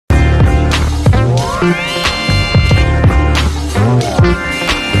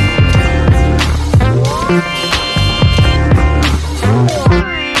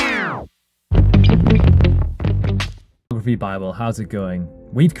Bible, how's it going?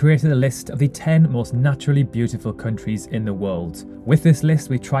 We've created a list of the 10 most naturally beautiful countries in the world. With this list,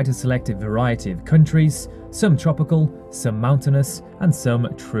 we try to select a variety of countries, some tropical, some mountainous, and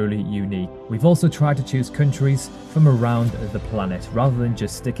some truly unique. We've also tried to choose countries from around the planet, rather than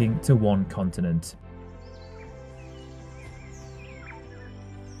just sticking to one continent.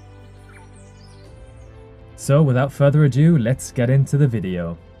 So without further ado, let's get into the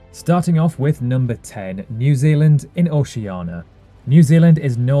video. Starting off with number 10, New Zealand in Oceania. New Zealand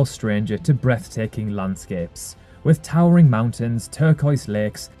is no stranger to breathtaking landscapes, with towering mountains, turquoise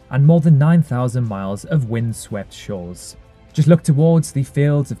lakes, and more than 9,000 miles of wind-swept shores. Just look towards the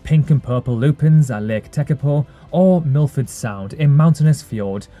fields of pink and purple lupins at Lake Tekapo or Milford Sound in mountainous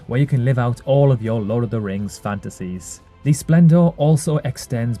fjord where you can live out all of your Lord of the Rings fantasies. The splendour also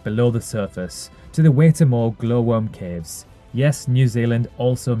extends below the surface to the Waitomo glowworm caves. Yes, New Zealand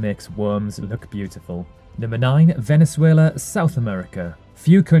also makes worms look beautiful. Number 9, Venezuela, South America.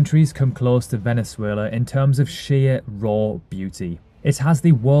 Few countries come close to Venezuela in terms of sheer raw beauty. It has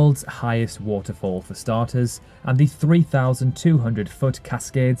the world's highest waterfall for starters, and the 3,200 foot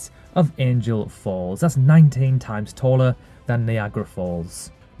cascades of Angel Falls. That's 19 times taller than Niagara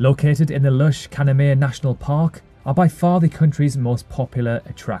Falls. Located in the lush Canamea National Park, are by far the country's most popular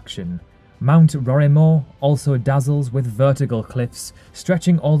attraction. Mount Roraima also dazzles with vertical cliffs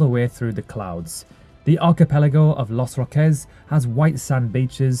stretching all the way through the clouds. The archipelago of Los Roques has white sand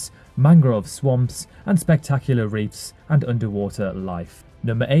beaches, mangrove swamps, and spectacular reefs and underwater life.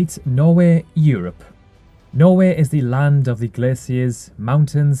 Number 8, Norway, Europe. Norway is the land of the glaciers,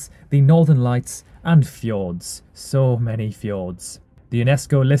 mountains, the northern lights, and fjords. So many fjords. The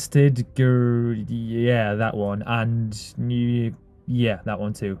UNESCO listed, that one, and that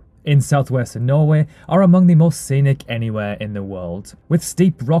one too, in southwestern Norway are among the most scenic anywhere in the world, with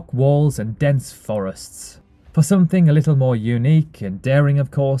steep rock walls and dense forests. For something a little more unique and daring,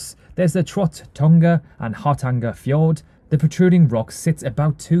 of course, there's the Trolltunga and Hardanger Fjord. The protruding rock sits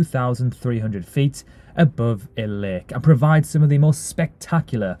about 2,300 feet above a lake and provides some of the most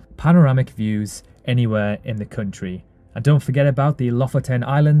spectacular panoramic views anywhere in the country. And don't forget about the Lofoten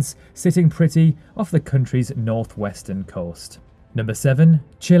Islands, sitting pretty off the country's northwestern coast. Number 7,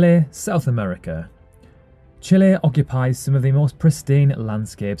 Chile, South America. Chile occupies some of the most pristine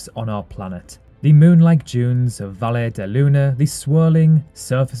landscapes on our planet. The moon-like dunes of Valle de Luna, the swirling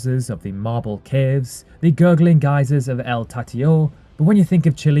surfaces of the marble caves, the gurgling geysers of El Tatio. But when you think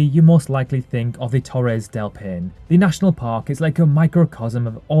of Chile, you most likely think of the Torres del Paine. The national park is like a microcosm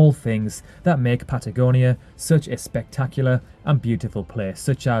of all things that make Patagonia such a spectacular and beautiful place,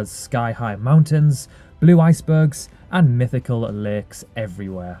 such as sky-high mountains, blue icebergs, and mythical lakes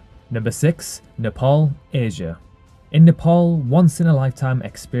everywhere. Number 6, Nepal, Asia. In Nepal, once-in-a-lifetime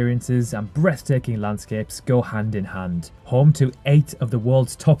experiences and breathtaking landscapes go hand in hand. Home to 8 of the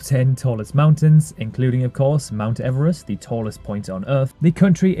world's top 10 tallest mountains, including of course Mount Everest, the tallest point on Earth, the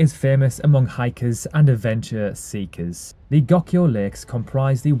country is famous among hikers and adventure seekers. The Gokyo Lakes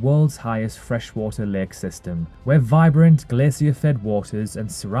comprise the world's highest freshwater lake system, where vibrant glacier-fed waters and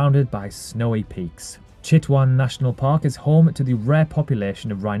surrounded by snowy peaks. Chitwan National Park is home to the rare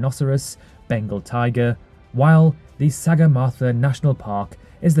population of rhinoceros, Bengal tiger, while the Sagarmatha National Park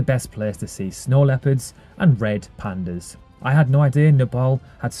is the best place to see snow leopards and red pandas. I had no idea Nepal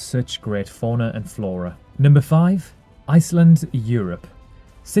had such great fauna and flora. Number 5, Iceland, Europe.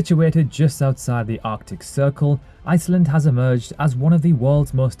 Situated just outside the Arctic Circle, Iceland has emerged as one of the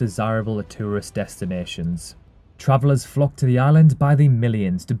world's most desirable tourist destinations. Travellers flock to the island by the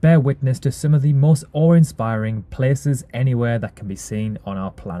millions to bear witness to some of the most awe-inspiring places anywhere that can be seen on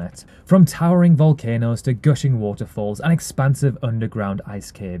our planet. From towering volcanoes to gushing waterfalls and expansive underground ice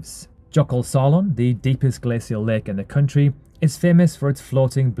caves. Jökulsárlón, the deepest glacial lake in the country, is famous for its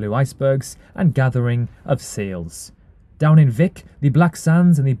floating blue icebergs and gathering of seals. Down in Vik, the black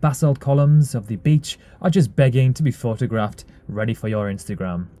sands and the basalt columns of the beach are just begging to be photographed, ready for your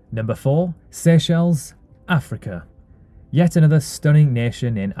Instagram. Number 4, Seychelles, Africa. Yet another stunning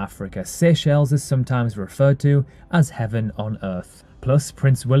nation in Africa. Seychelles is sometimes referred to as heaven on earth. Plus,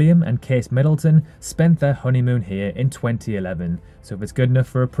 Prince William and Kate Middleton spent their honeymoon here in 2011. So if it's good enough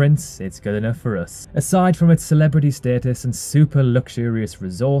for a prince, it's good enough for us. Aside from its celebrity status and super luxurious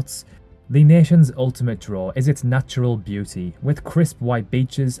resorts, the nation's ultimate draw is its natural beauty, with crisp white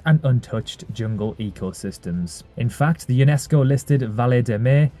beaches and untouched jungle ecosystems. In fact, the UNESCO-listed Vallée des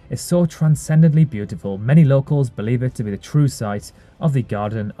Mers is so transcendently beautiful, many locals believe it to be the true site of the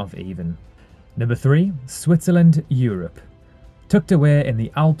Garden of Eden. Number 3, Switzerland, Europe. Tucked away in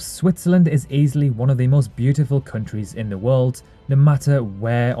the Alps, Switzerland is easily one of the most beautiful countries in the world, no matter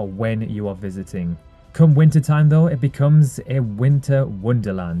where or when you are visiting. Come wintertime though, it becomes a winter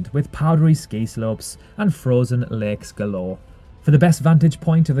wonderland with powdery ski slopes and frozen lakes galore. For the best vantage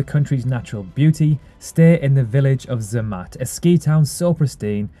point of the country's natural beauty, stay in the village of Zermatt, a ski town so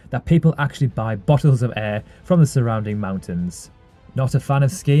pristine that people actually buy bottles of air from the surrounding mountains. Not a fan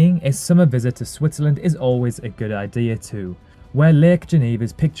of skiing? A summer visit to Switzerland is always a good idea too, where Lake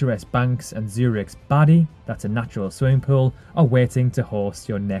Geneva's picturesque banks and Zurich's Badi, that's a natural swimming pool, are waiting to host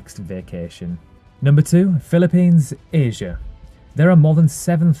your next vacation. Number 2. Philippines, Asia. There are more than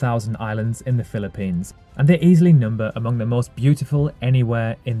 7,000 islands in the Philippines, and they easily number among the most beautiful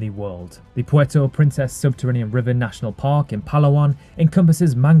anywhere in the world. The Puerto Princess Subterranean River National Park in Palawan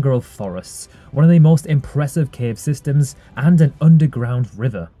encompasses mangrove forests, one of the most impressive cave systems, and an underground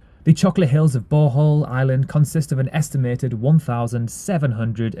river. The Chocolate Hills of Bohol Island consist of an estimated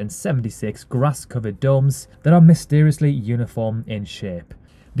 1,776 grass-covered domes that are mysteriously uniform in shape.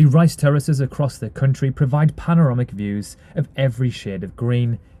 The rice terraces across the country provide panoramic views of every shade of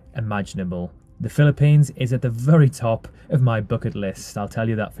green imaginable. The Philippines is at the very top of my bucket list, I'll tell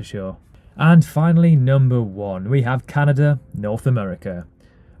you that for sure. And finally, number 1, we have Canada, North America.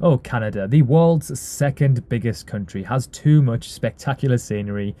 Oh, Canada, the world's second biggest country, has too much spectacular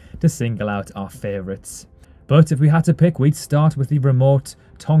scenery to single out our favourites. But if we had to pick, we'd start with the remote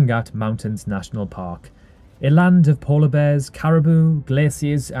Tongaat Mountains National Park. A land of polar bears, caribou,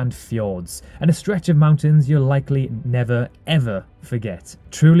 glaciers and fjords, and a stretch of mountains you'll likely never ever forget.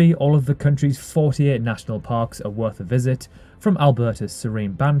 Truly, all of the country's 48 national parks are worth a visit, from Alberta's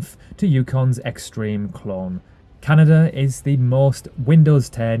serene Banff to Yukon's extreme Clone. Canada is the most Windows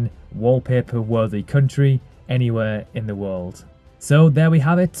 10 wallpaper-worthy country anywhere in the world. So there we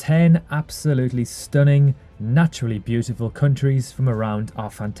have it, 10 absolutely stunning, naturally beautiful countries from around our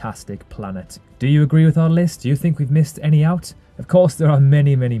fantastic planet. Do you agree with our list? Do you think we've missed any out? Of course there are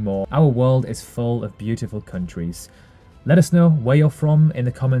many, many more. Our world is full of beautiful countries. Let us know where you're from in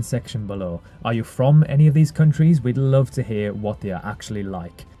the comment section below. Are you from any of these countries? We'd love to hear what they are actually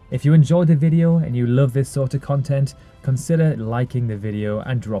like. If you enjoyed the video and you love this sort of content, consider liking the video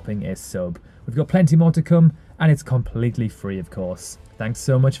and dropping a sub. We've got plenty more to come, and it's completely free of course. Thanks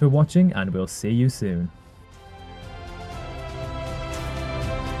so much for watching, and we'll see you soon.